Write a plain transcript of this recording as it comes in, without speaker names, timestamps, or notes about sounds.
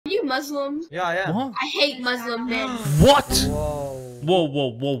Muslim? Yeah, yeah. What? I hate Muslim men. What? Whoa. Whoa, whoa,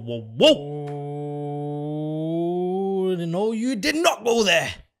 whoa, whoa, whoa. No, you did not go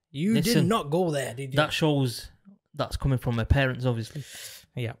there. You did Listen, not go there, did you? That shows that's coming from my parents, obviously.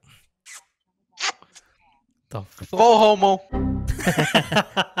 Yeah. Go homo.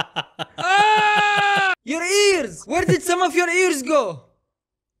 Ah! Your ears! Where did some of your ears go?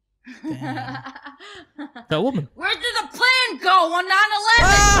 That woman. Where did the plan go on 9/11?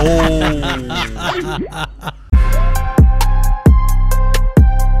 Oh.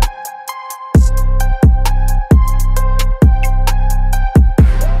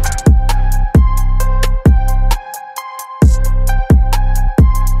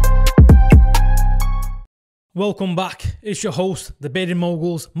 Welcome back. It's your host, the Bearded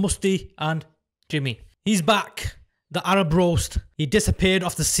Moguls, Musty and Jimmy. he's back. The Arab roast. He disappeared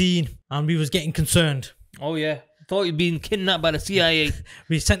off the scene and we was getting concerned. Oh yeah. Thought you'd been kidnapped by the CIA.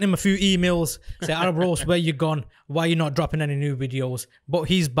 We sent him a few emails. Say, Arab roast, where you gone? Why you not dropping any new videos? But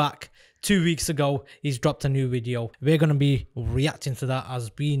he's back. 2 weeks ago, he's dropped a new video. We're going to be reacting to that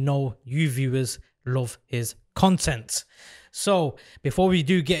as we know you viewers love his content. So before we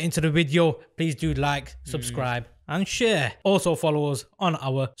do get into the video, please do like, subscribe and share. Also follow us on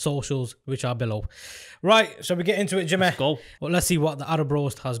our socials, which are below. Right, shall we get into it, Jimmy? Let's go. Well, let's see what the Arab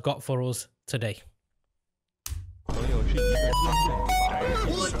roast has got for us today.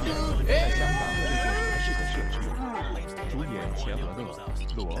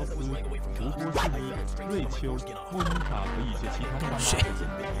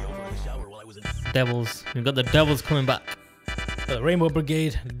 Devils. We've got the devils coming back. The Rainbow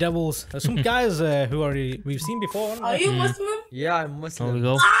Brigade, the Devils. There's some guys who already we've seen before. Haven't Are we? you Muslim? Yeah, I'm There Muslim. we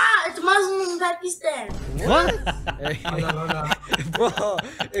go. Ah, it's Muslim in Pakistan. What? Bro,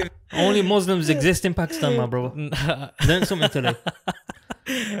 Only Muslims exist in Pakistan, my brother. Learn something today.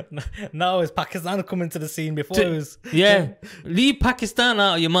 Now it's Pakistan coming to the scene. Before it was Yeah. Leave Pakistan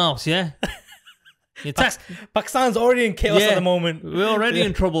out of your mouth, yeah? Your Pakistan's already in chaos at the moment. We're already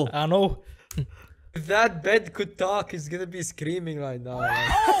in trouble. I know. if that bed could talk, he's gonna be screaming right now.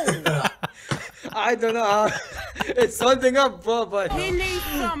 Like, I don't know how. It's something up, bro, but He needs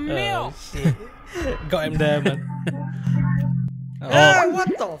some milk. Got him there, man. Hey, what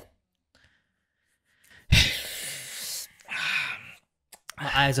the?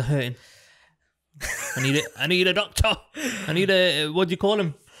 My eyes are hurting. I need a doctor. I need a, what do you call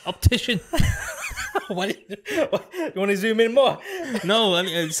him? Optician. What, you want to zoom in more? No,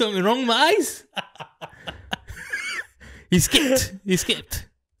 something wrong with my eyes. He skipped.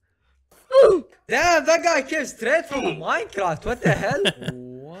 Damn, that guy came straight from Minecraft. What the hell?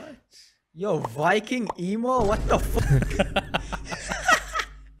 What? Yo, Viking emo? What the fuck?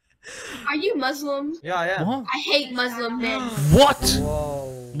 Are you Muslim? Yeah, yeah. What? I hate Muslim men. What?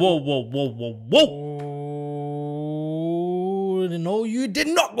 Whoa. Whoa, whoa, whoa, whoa, whoa. Oh, no, you did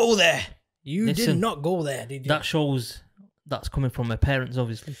not go there. You did Listen, not go there, did you? That shows that's coming from my parents,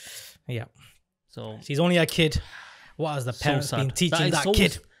 obviously. Yeah. So He's only a kid. What has the parents been teaching is that so,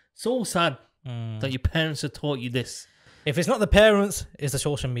 kid? So sad that your parents have taught you this. If it's not the parents, it's the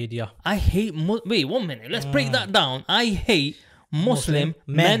social media. I hate... Wait, 1 minute. Let's break that down. I hate Muslim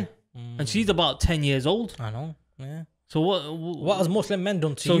men. And she's about 10 years old. I know. Yeah. So What has Muslim men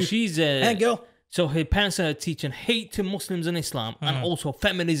done to So you? she's... Hey, girl. So her parents are teaching hate to Muslims and Islam and also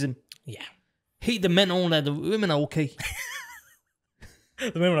feminism. Yeah. Hate the men only. The women are okay.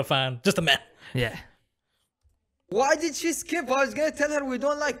 The women are fine. Just the men. Yeah. Why did she skip? I was gonna tell her we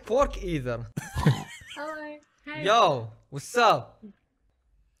don't like pork either. Hello. Hey. Yo, what's up?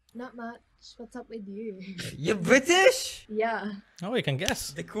 Not much. What's up with you? You're British? Yeah. Oh, you can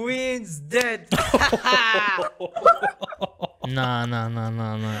guess. The Queen's dead. Nah. I'm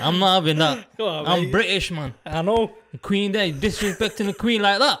not having that. Come on, I'm mate. British, man. I know. The Queen there, disrespecting the Queen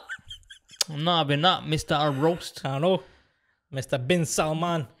like that. I'm not having that, Mr. Arab Roast. I know. Mr. Bin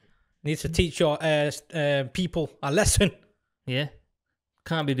Salman needs to teach your people a lesson. Yeah.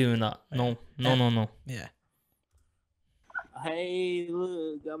 Can't be doing that. No. Yeah. Hey,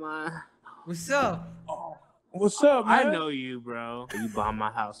 look, got my. What's up? What's up, man? I know you, bro. You bombed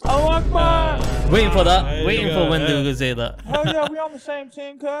my house. Oh, Akbar! Waiting for that. Waiting for when they're gonna say that. Hell yeah, we on the same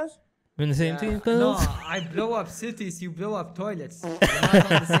team, cuz. We're in the same team, cuz? No, I blow up cities, you blow up toilets. We're not on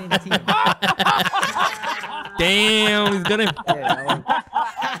the same team. Damn, he's gonna.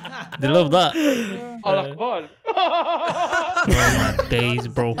 They love that. Allah Akbar. Oh my days,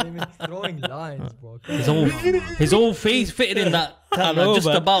 bro. Throwing lines, bro. His whole face fitted in that camera. Just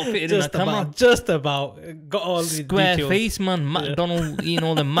about fitted in that camera. Just about. Got all the Square details. face, man. McDonald eating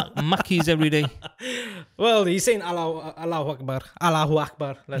all the Mackies every day. Well, he's saying Allahu Akbar. Allahu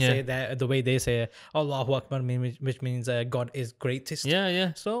Akbar. Let's Yeah. say that the way they say it. Allahu Akbar, which means God is greatest. Yeah,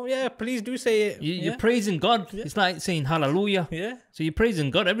 yeah. So, yeah, please do say it. You're praising God. It's like saying hallelujah. Yeah. So you're praising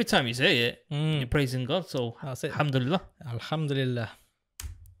God every time you say it. You're praising God. So That's it. alhamdulillah. Alhamdulillah.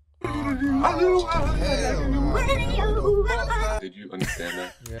 Did you understand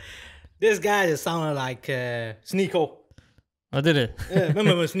that? This guy just sounded like Sneeko. I did it. Yeah,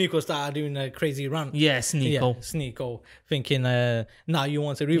 remember when Sneeko started doing a crazy rant? Yeah, Sneeko. Yeah, Sneeko. Thinking, now you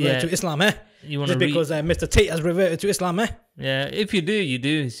want to revert to Islam, eh? You want Just to because Mr. Tate has reverted to Islam, eh? Yeah, if you do, you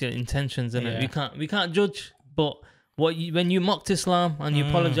do. It's your intentions, innit? Yeah. We can't judge. But when you mocked Islam and you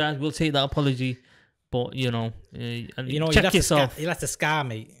apologize, we'll take that apology. But check yourself. You'll have to scar,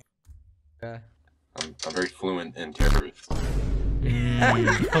 mate. I'm very fluent in terrorists.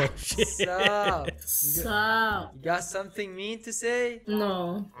 Oh, shit. Stop. You got something mean to say?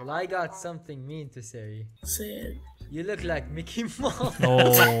 No. Well, I got something mean to say. Say it. You look like Mickey Mouse.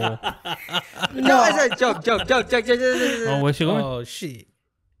 Oh, No, it's a joke. oh, where's she going? Oh, shit.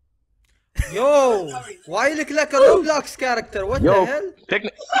 Yo, why you look like a Roblox character? What the hell?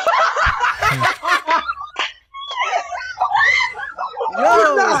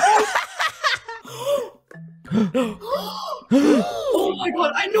 Yo! Oh my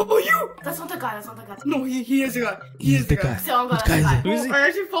god, I know you! That's not the guy, that's not the guy. No, he is the guy. He is the guy. So I'm gonna guy is it? Who is he? I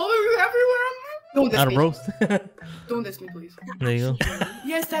actually follow you everywhere. Don't diss Out of me. roast. Don't diss me, please. There you go.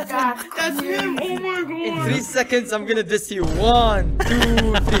 Yes, that's him. That's him. Oh my In god. 3 seconds, I'm gonna diss you. 1, 2,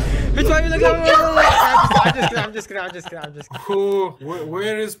 3. Which one you look like? I'm just kidding.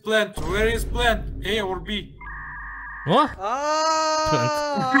 Where is plant? Where is plant? A or B? What?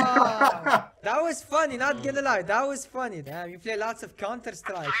 Ah, that was funny, not gonna lie. That was funny. Damn, you play lots of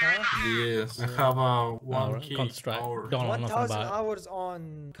Counter-Strike, huh? Yes, I have a 1K Counter-Strike. hour. Don't know nothing 1,000 about it. hours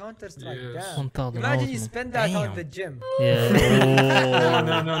on Counter-Strike. Yes. Damn. 1,000 Imagine hours, you man. spend that on Damn. the gym. Yeah.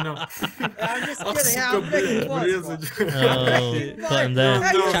 No. Yeah, I'm just kidding. Yeah, I'm making fun. Oh, got him there.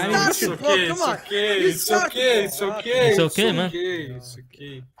 Hey, you It's started, bro. okay, Come it's on. okay, You it's started, okay, bro. it's okay. It's okay, man. It's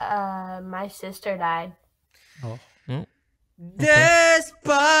okay. My sister died.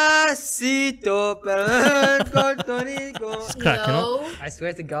 Despacito, Puerto Rico. It's cracking up. I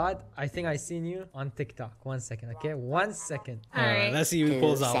swear to God, I think I seen you on TikTok. 1 second, okay? 1 second. Alright. Let's see who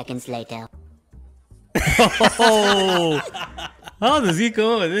pulls out. Seconds later. Oh, how does he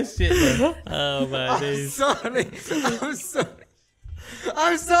come up with this shit, man? Oh my I'm days. sorry.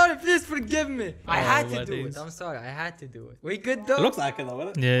 I'm sorry. Please forgive me. I had my to do days. it. I'm sorry. I had to do it. We good though? It looks like it though,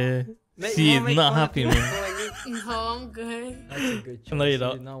 doesn't it? Yeah. Make- She wanna is make not fun of happy, me? man. No, I'm good. That's a good choice. No, you She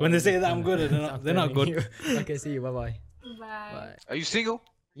don't. did not When they want say me that to I'm do good, it. they're not telling good. you. Okay, see you. Bye bye. Bye. Bye. Are you single?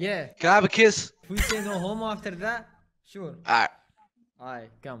 Yeah. Can I have a kiss? If we say no homo after that, sure. Alright.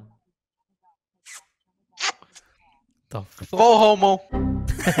 Alright, come. Full homo.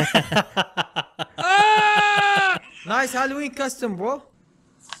 Nice Halloween custom, bro.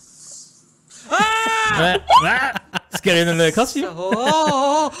 Scary than the costume.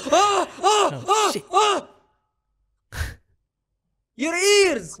 Your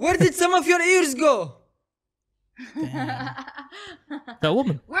ears! Where did some of your ears go? That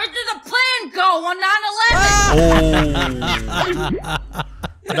woman. Where did the plane go on 9/11?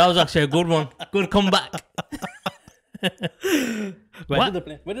 Oh. That was actually a good one. Good comeback. Where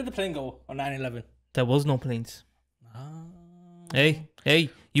did the plane go on 9/11? There was no planes. Hey,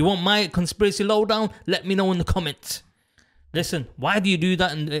 you want my conspiracy lowdown? Let me know in the comments. Listen, why do you do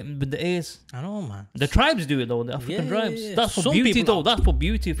that with the ears? I know, man. The tribes do it though, the African tribes. yeah. That's for Some beauty people though. That's for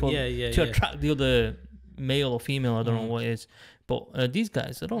beauty to yeah. attract the other male or female. I don't know what it is. But these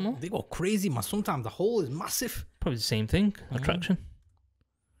guys, I don't know. They go crazy, man. Sometimes the hole is massive. Probably the same thing. Attraction.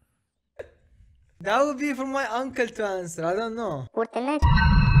 That would be for my uncle to answer. I don't know. Fortnite.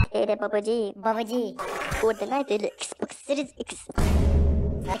 Babaji. Fortnite. Xbox Series X.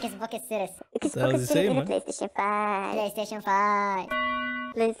 Xbox Series. That was the same, man. PlayStation 5. PlayStation 5.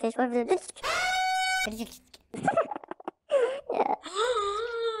 PlayStation 5.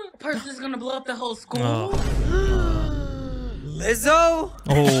 Person's gonna blow up the whole school. Oh. Lizzo?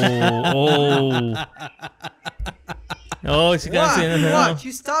 Oh, she can't say anything. What?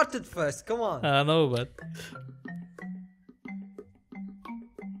 You started first. Come on. I know, but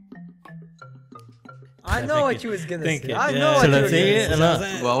I know what you was gonna Think say. it, I yeah. know what Shall you I was say gonna it or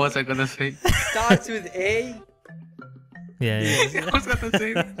not? What was I gonna say? Starts with A. Yeah. I was gonna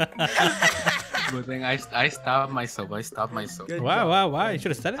say. Good thing I stopped myself. I stopped myself. Good Wow, job. wow, wow. You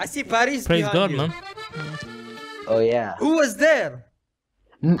should have said I it. see Paris Praise behind God, you. man. Oh yeah, Who was there?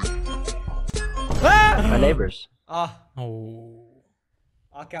 my neighbors. Ah. Oh.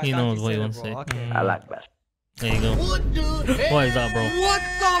 Okay, I He thought knows you what he said it, wants to bro. say. Okay. I like that. There you go. What is that, bro? What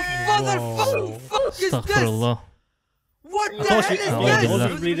the motherfucking fuck is this? Astaghfirullah. What the thought hell she- is Oh, this? Alhamdulillah.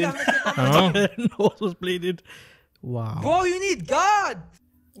 was bleeding. I know. Nose was bleeding. Wow. Bro, you need God.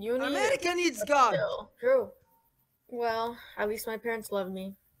 You need America needs God. True. Well, at least my parents love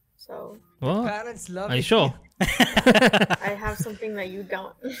me. So What? Parents love Are you you. sure? I have something that you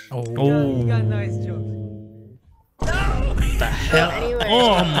don't. Oh. You got nice jokes. The hell? Anyway.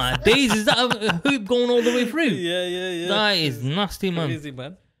 Oh my days! Is that a hoop going all the way through? Yeah. That is nasty, man. Crazy,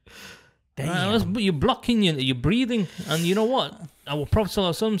 man. You're blocking you're breathing, and you know what? Our Prophet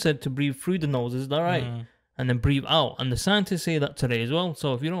ﷺ said to breathe through the nose. Is that right? And then breathe out. And the scientists say that today as well.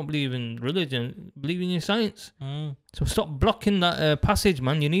 So if you don't believe in religion, believe in your science. So stop blocking that passage,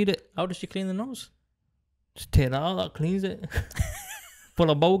 man. You need it. How does she clean the nose? Just take that out. That cleans it. Full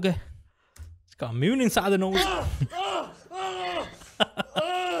of bogey. It's got a moon inside the nose.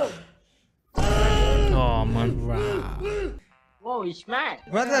 Oh man. Whoa, he's smart.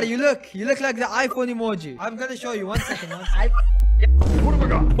 Brother, you look like the iPhone emoji. I'm gonna show you. 1 second.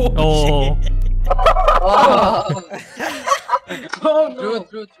 Oh.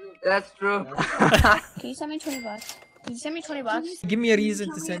 True. That's true. Can you send me $20? Can you send me $20? Give me a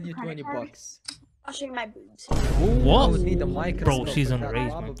reason to send you 20 bucks. I'll show you my boobs. I What? would need a microscope. Bro, she's for underage,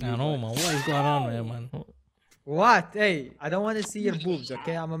 that, man. probably, I know, but- man. What is going on there, man? What? Hey, I don't want to see your boobs,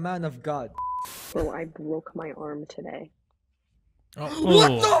 okay? I'm a man of God. Bro, I broke my arm today.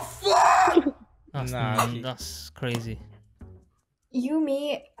 What the fuck? That's crazy. You,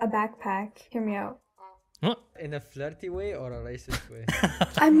 me, a backpack. Hear me out. What? In a flirty way or a racist way?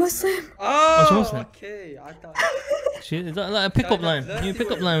 I'm Muslim. Oh, she Oh, Muslim. okay. I thought. Is that like a pickup line? New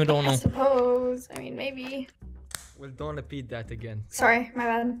pickup line we don't know. Suppose. I mean, maybe. Well, don't repeat that again. Sorry, my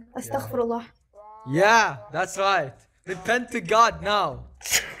bad. Astaghfirullah. Yeah, that's right. Repent to God now.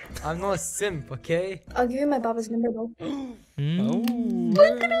 I'm no simp, okay? I'll give you my Baba's number though.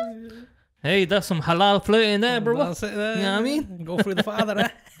 Hey, that's some halal flirting there, bro. That's it there. You know what I mean? Go through the father, eh?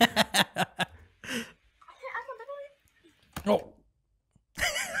 Oh.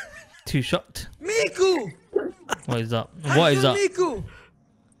 Too shocked. Miku! What is that? What is that? Miku!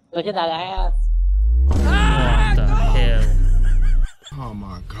 Look at that ass. What the hell? Oh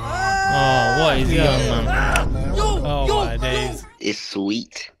my god. Oh, what is he on, man? Oh my days. It's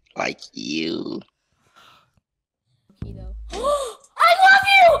sweet like you. I love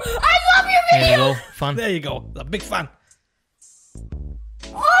you! I love your There video! you go. Fun. There you go. A big fan.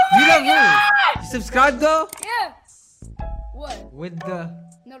 You love who? You subscribe though? Yeah. What? With the.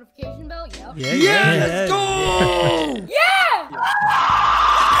 Notification bell? Yep. Yeah, let's go! Yeah!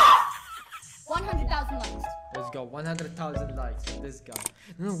 100,000 likes. Let's go. 100,000 likes for this guy.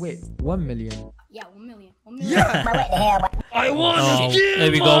 No, wait. 1 million. Yeah, 1 million. 1 million. Yeah! I want Oh, to kill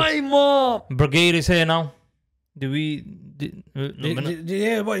there we go. my mom! Brigade is here now. Do we? No, Did we're not- you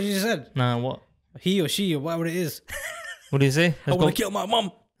hear what you said? Nah, what? He or she or whatever it is. What do you say? I want to kill my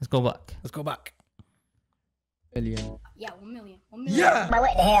mom. Let's go back. Let's go back. Million. Yeah, 1 million. 1 million.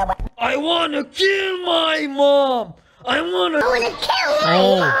 Yeah! I want to kill my mom! I want to kill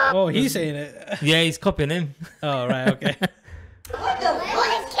Oh, Oh, he's saying it. yeah, he's copying him. Oh, right, okay.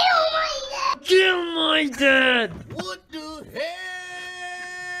 kill my dad!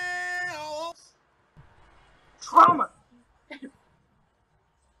 Trauma.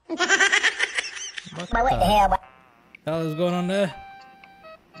 What the hell was going on there?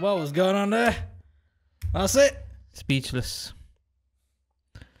 What was going on there? That's it. Speechless.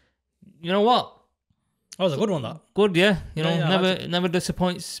 You know what? That was a good one, that. Good, yeah. You know, Yeah, I liked never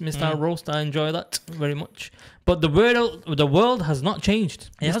disappoints, Mr. Roast. I enjoy that very much. But the world has not changed.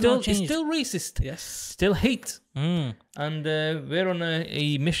 It It's has still, not changed. It's still racist. Yes. Still hate. Mm. And we're on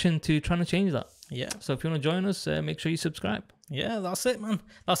a mission to trying to change that. Yeah. So if you want to join us, make sure you subscribe. Yeah, that's it, man.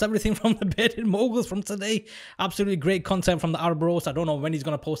 That's everything from the Bearded Moguls from today. Absolutely great content from the Arab Roast. I don't know when he's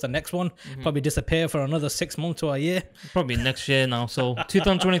going to post the next one. Probably disappear for another 6 months or a year. Probably next year now. So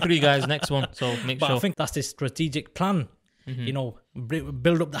 2023, guys, next one. So make But sure. I think that's his strategic plan. You know,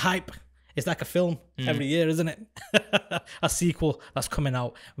 build up the hype. It's like a film every year, isn't it? A sequel that's coming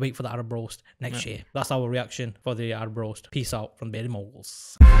out. Wait for the Arab Roast next year. That's our reaction for the Arab Roast. Peace out from Bearded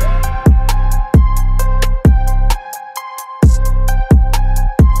Moguls.